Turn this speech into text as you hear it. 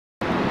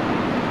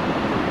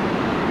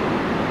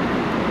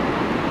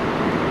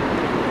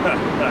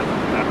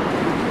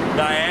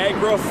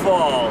Niagara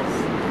Falls.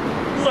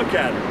 Look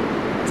at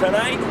it.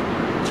 Tonight,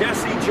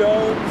 Jesse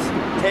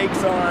Jones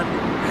takes on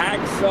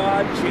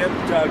Hacksaw Jim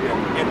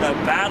Duggan in the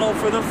battle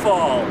for the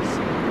Falls.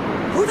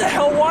 Who the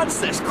hell wants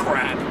this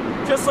crap?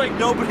 Just like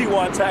nobody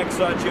wants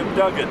Hacksaw Jim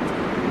Duggan.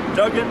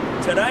 Duggan,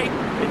 tonight,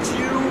 it's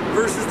you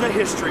versus the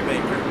History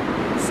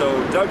Maker.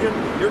 So, Duggan,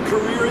 your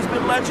career has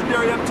been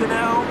legendary up to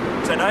now.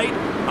 Tonight,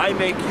 I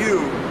make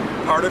you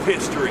part of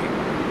history.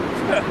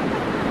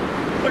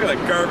 Look at the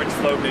garbage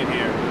floating in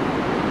here.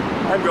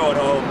 I'm going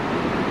home.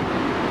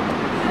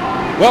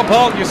 Well,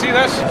 Paul, you see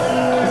this?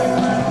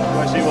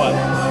 I see what?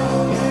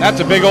 That's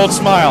a big old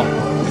smile.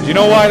 Do you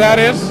know why that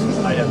is?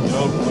 I have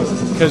no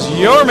clue. Because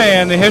your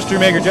man, the history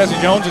maker Jesse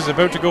Jones, is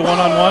about to go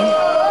one-on-one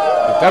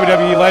with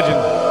WWE legend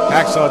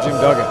Hacksaw Jim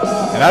Duggan.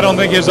 And I don't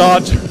think his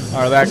odds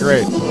are that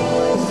great.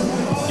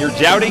 You're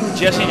doubting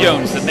Jesse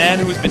Jones, the man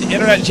who has been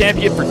internet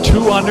champion for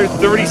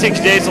 236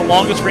 days, the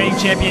longest reigning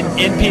champion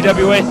in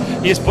PWA.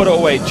 He has put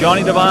away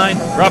Johnny Devine,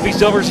 Ruffy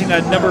Silver, seen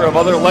a number of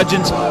other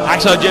legends.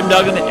 Hacksaw Jim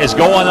Duggan is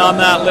going on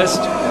that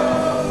list.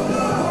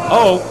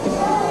 Oh.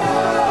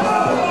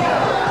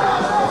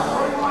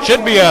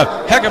 Should be a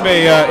heck of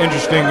a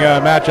interesting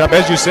matchup.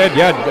 As you said,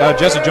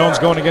 Jesse Jones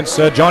going against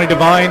Johnny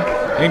Devine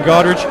in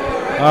Goddard.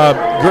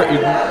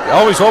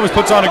 Always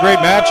puts on a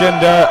great match,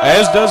 and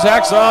as does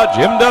Hacksaw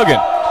Jim Duggan.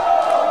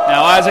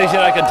 Now, as I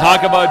said, I can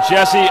talk about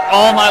Jesse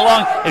all night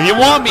long. If you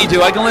want me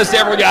to, I can list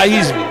every guy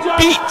he's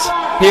beat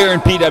here in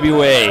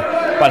PWA.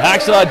 But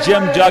Hacksaw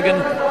Jim Duggan,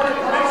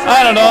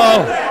 I don't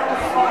know.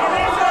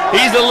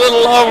 He's a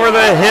little over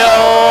the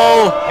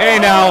hill. Hey,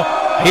 now,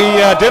 he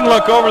didn't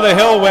look over the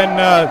hill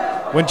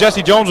when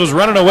Jesse Jones was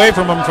running away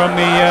from him from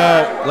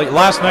the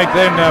last night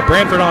in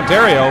Brantford,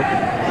 Ontario.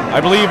 I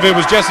believe it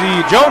was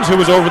Jesse Jones who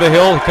was over the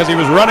hill because he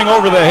was running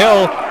over the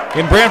hill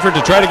in Brantford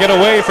to try to get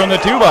away from the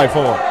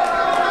 2x4.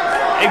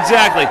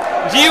 Exactly.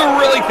 Do you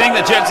really think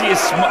that Jesse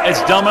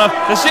is dumb enough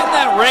to sit in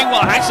that ring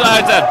while Hacksaw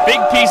has that big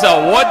piece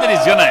of wood that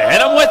he's going to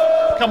hit him with?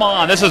 Come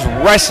on, this is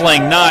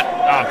wrestling, not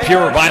a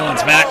pure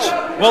violence match.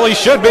 Well, he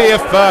should be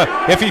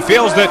if he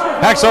feels that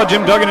Hacksaw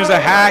Jim Duggan is a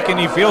hack and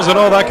he feels that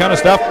all that kind of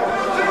stuff.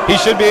 He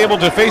should be able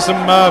to face him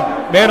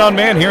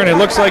man-on-man here, and it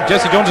looks like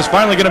Jesse Jones is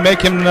finally going to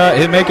make him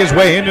make his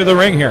way into the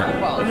ring here.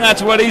 And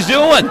that's what he's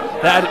doing.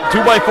 That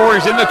 2x4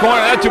 is in the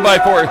corner. That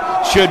 2x4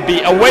 should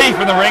be away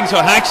from the ring so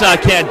Hacksaw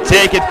can't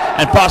take it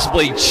and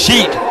possibly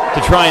cheat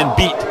to try and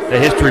beat the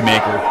history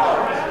maker.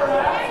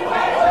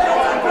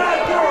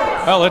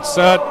 Well, let's...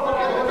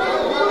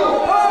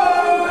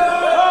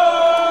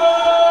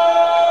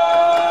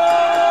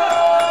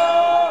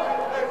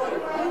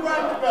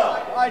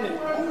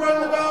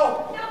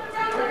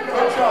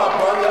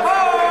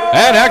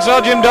 And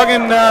Hacksaw Jim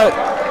Duggan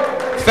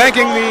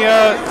thanking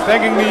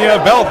the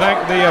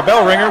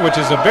bell ringer, which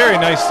is a very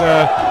nice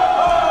of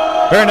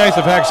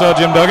Hacksaw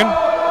Jim Duggan.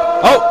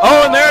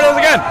 Oh, and there it is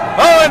again.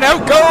 Oh, and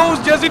out goes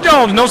Jesse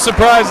Jones. No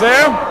surprise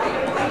there.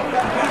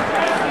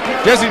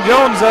 Jesse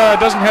Jones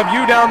doesn't have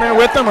you down there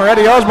with him or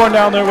Eddie Osborne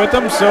down there with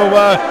him, so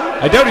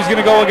I doubt he's going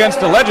to go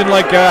against a legend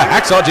like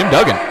Hacksaw Jim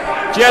Duggan.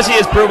 Jesse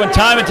has proven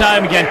time and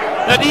time again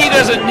that he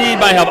doesn't need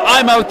my help.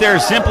 I'm out there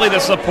simply to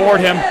support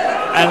him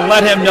and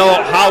let him know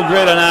how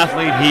great an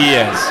athlete he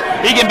is.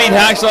 He can beat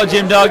Hacksaw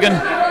Jim Duggan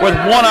with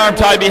one arm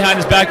tied behind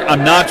his back.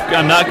 I'm not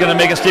going to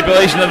make a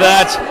stipulation of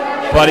that,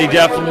 but he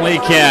definitely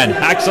can.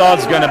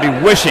 Hacksaw's going to be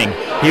wishing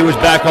he was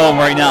back home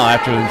right now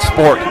after the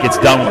sport gets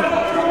done with him.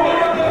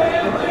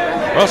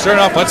 Well, sure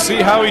enough, let's see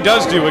how he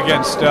does do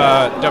against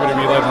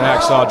WWE legend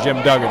Hacksaw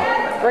Jim Duggan.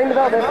 Ring the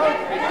bell, Ben.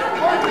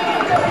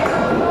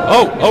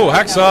 Oh,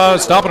 Hacksaw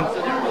stopping him.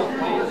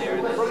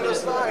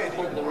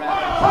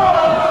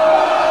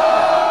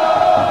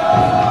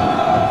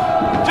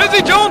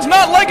 Jesse Jones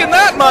not liking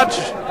that much.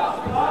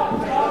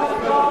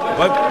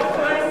 But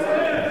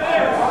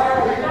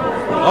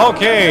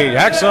okay,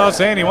 Hacksaw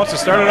saying he wants to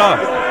start it off.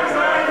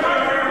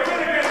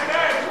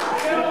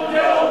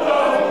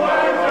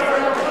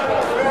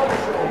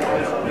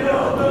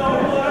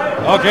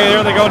 Okay,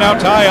 there they go now,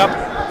 tie up.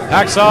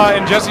 Hacksaw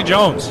and Jesse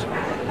Jones.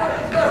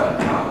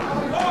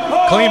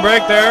 Clean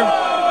break there.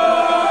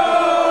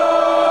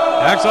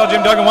 Hacksaw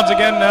Jim Duggan once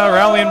again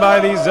rallying by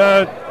these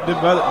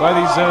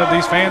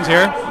fans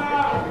here.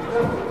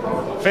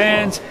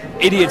 Fans,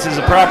 idiots is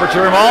a proper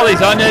term. All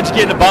these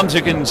uneducated bums who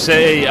can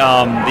say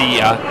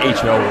the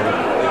HO word.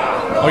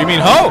 Oh, you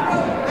mean ho?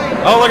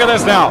 Oh, look at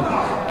this now.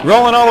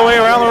 Rolling all the way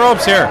around the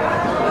ropes here.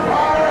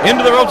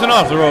 Into the ropes and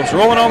off the ropes.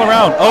 Rolling all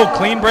around. Oh,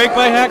 clean break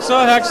by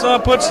Hacksaw. Hacksaw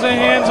puts the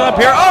hands up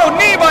here. Oh,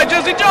 knee by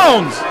Jesse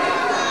Jones.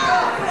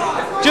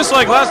 Just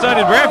like last night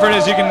in Brantford,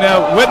 as you can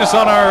witness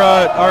on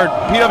our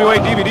PWA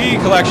DVD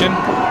collection.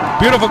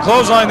 Beautiful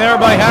clothesline there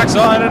by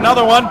Hacksaw, and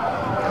another one.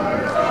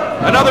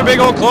 Another big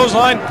old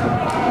clothesline.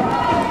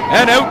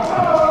 And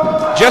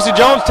out. Jesse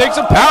Jones takes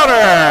a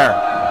powder.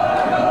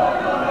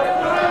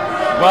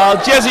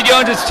 Well, Jesse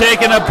Jones is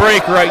taking a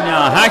break right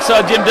now.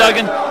 Hacksaw Jim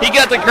Duggan, he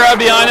got the crowd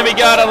behind him. He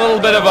got a little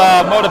bit of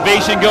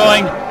motivation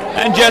going.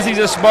 And Jesse's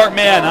a smart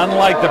man,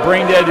 unlike the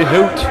brain-dead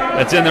hoot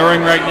that's in the ring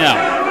right now.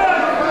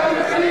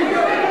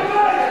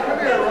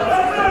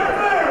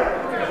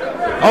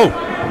 Oh,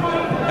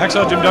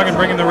 Hacksaw Jim Duggan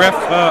bringing the ref,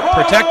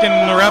 protecting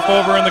the ref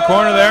over in the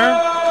corner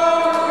there.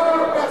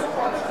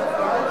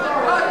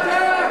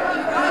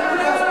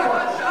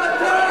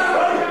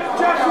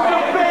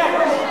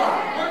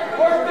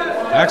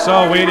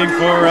 Hacksaw waiting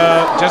for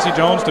Jesse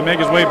Jones to make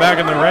his way back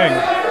in the ring.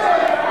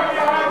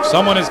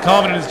 Someone as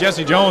confident as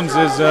Jesse Jones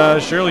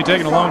is surely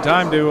taking a long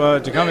time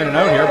to come in and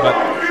out here,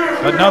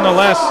 but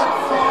nonetheless.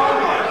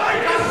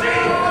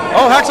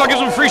 Oh, Hacksaw gives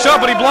him a free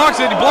shot, but he blocks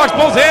it. He blocks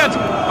both hands.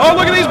 Oh,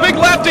 look at these big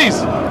lefties.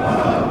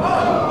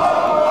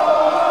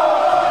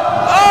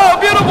 Oh,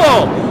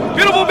 beautiful.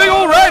 Beautiful big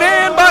old right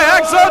hand by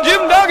Hacksaw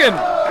Jim Duggan.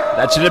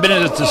 That should have been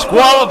a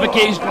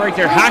disqualification right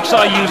there.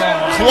 Hacksaw used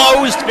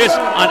closed fists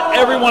on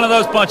every one of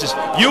those punches.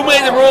 You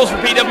made the rules for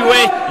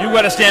PWA. You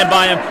got to stand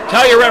by him.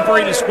 Tell your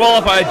referee to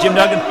disqualify Jim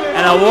Duggan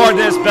and award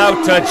this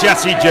bout to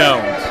Jesse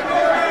Jones.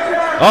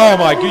 Oh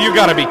my! You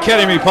got to be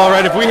kidding me, Paul.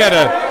 Right? If we had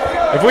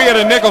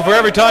a nickel for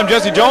every time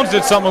Jesse Jones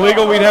did something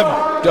illegal, we'd have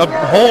a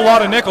whole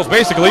lot of nickels,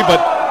 basically.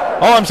 But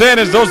all I'm saying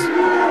is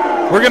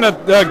we're gonna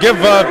give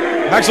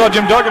Hacksaw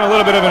Jim Duggan a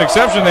little bit of an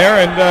exception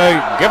there and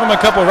give him a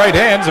couple of right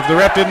hands if the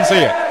ref didn't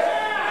see it.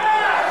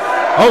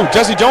 Oh,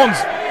 Jesse Jones.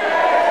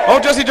 Oh,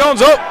 Jesse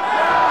Jones. Oh,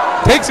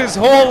 takes his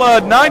whole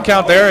 9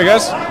 count there, I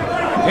guess.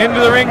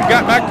 Into the ring.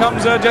 Back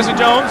comes Jesse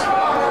Jones.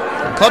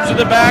 Clubs to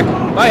the back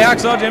by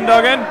Hacksaw Jim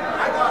Duggan.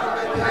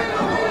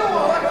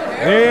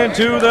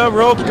 Into the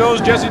ropes goes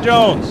Jesse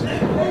Jones.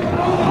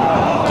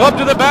 Club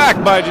to the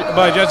back by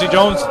Jesse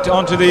Jones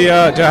onto the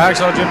to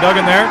Hacksaw Jim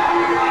Duggan there.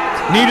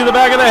 Knee to the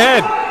back of the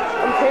head.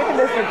 I'm taping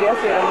this for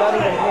Jesse and I'm not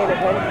even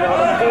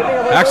paying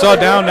attention. Hacksaw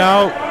down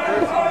now.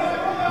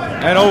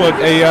 And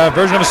a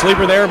version of a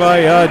sleeper there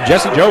by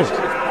Jesse Jones.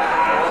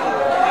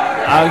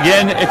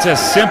 Again, it's a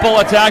simple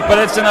attack, but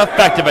it's an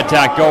effective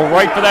attack. Go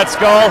right for that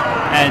skull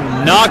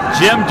and knock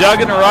Jim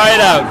Duggan right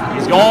out.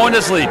 He's going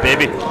to sleep,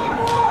 baby.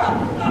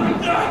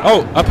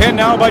 Oh, a pin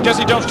now by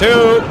Jesse Jones,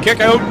 too. Kick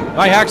out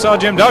by Hacksaw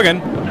Jim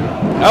Duggan.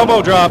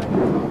 Elbow drop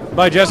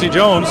by Jesse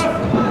Jones.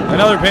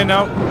 Another pin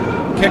now.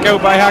 Kick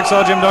out by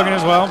Hacksaw Jim Duggan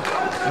as well.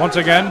 Once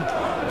again.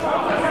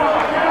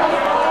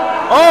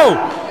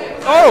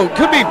 Oh,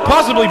 could be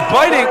possibly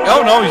biting.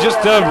 Oh, no, he's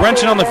just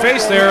wrenching on the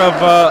face there of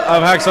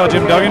Hacksaw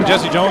Jim Duggan.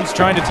 Jesse Jones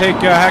trying to take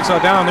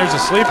Hacksaw down. There's a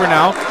sleeper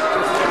now.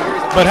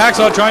 But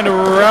Hacksaw trying to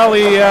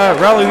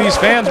rally these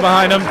fans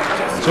behind him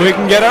so he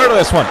can get out of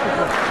this one.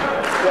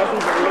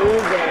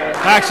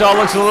 Hacksaw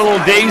looks a little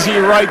daisy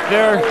right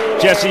there.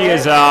 Jesse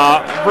is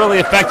really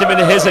effective in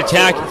his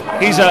attack.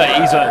 He's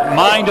a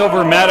mind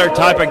over matter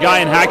type of guy,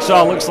 and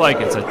Hacksaw looks like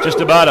it's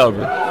just about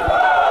over.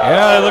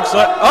 Yeah, it looks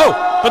like. Oh,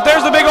 but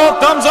there's the big old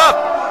thumbs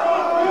up.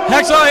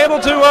 Hacksaw able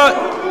to.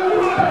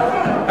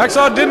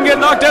 Hacksaw didn't get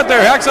knocked out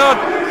there. Hacksaw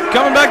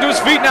coming back to his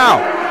feet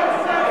now.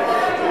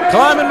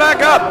 Climbing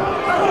back up.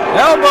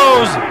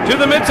 Elbows to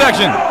the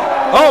midsection.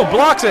 Oh,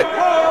 blocks it.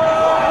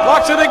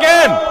 Blocks it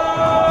again.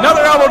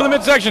 Another elbow to the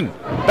midsection.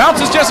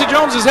 Bounces Jesse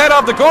Jones' head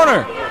off the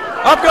corner.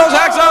 Up goes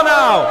Hacksaw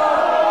now.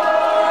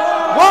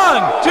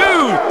 1, 2,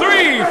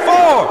 3,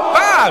 4,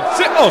 5,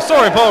 6. Oh,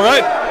 sorry, Paul,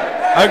 right?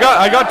 I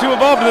got too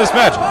involved in this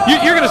match.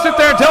 You're going to sit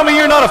there and tell me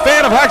you're not a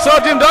fan of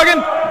Hacksaw Jim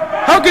Duggan?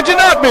 How could you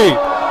not be?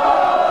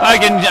 I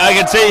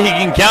can say he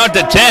can count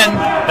to 10.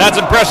 That's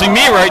impressing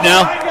me right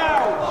now.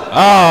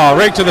 Ah,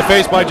 right to the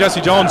face by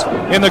Jesse Jones.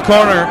 In the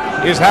corner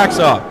is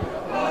Hacksaw.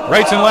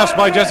 Rights and lefts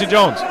by Jesse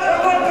Jones.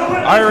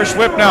 Irish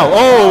whip now.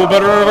 Oh,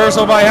 but a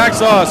reversal by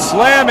Hacksaw,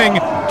 slamming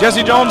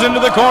Jesse Jones into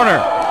the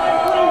corner.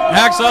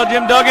 Hacksaw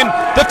Jim Duggan,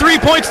 the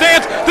 3-point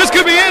stance. This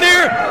could be it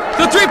here.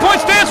 The 3-point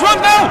stance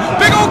run now.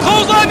 Big old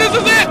clothesline. This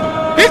is it.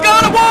 He's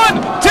got it. 1,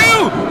 2.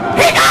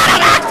 He got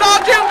it. Hacksaw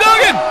Jim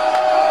Duggan.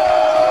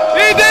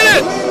 He did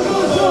it.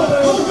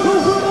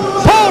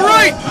 Paul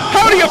Wright,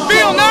 how do you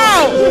feel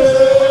now?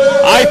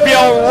 I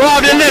feel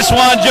robbed in this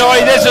one,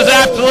 Joey. This is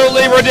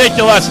absolutely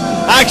ridiculous.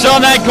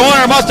 Hacksaw in that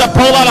corner must have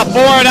pulled out a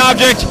foreign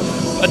object,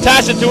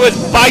 attached it to his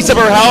bicep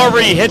or however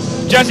he hit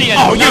Jesse.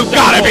 Oh, you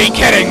gotta be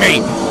kidding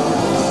me.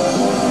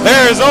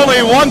 There is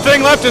only one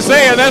thing left to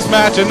say in this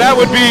match, and that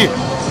would be,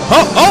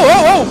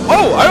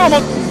 I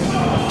almost,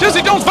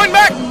 Jesse Jones fighting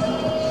back.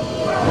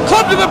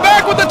 Club to the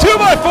back with the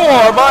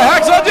 2x4 by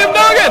Hacksaw Jim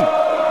Duggan.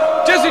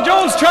 Jesse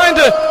Jones trying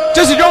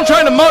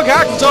to mug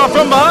Hacksaw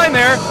from behind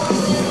there.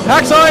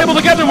 Hacksaw able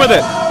to get him with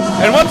it.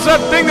 And what's that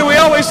thing that we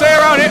always say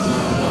around here?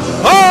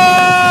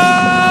 Oh!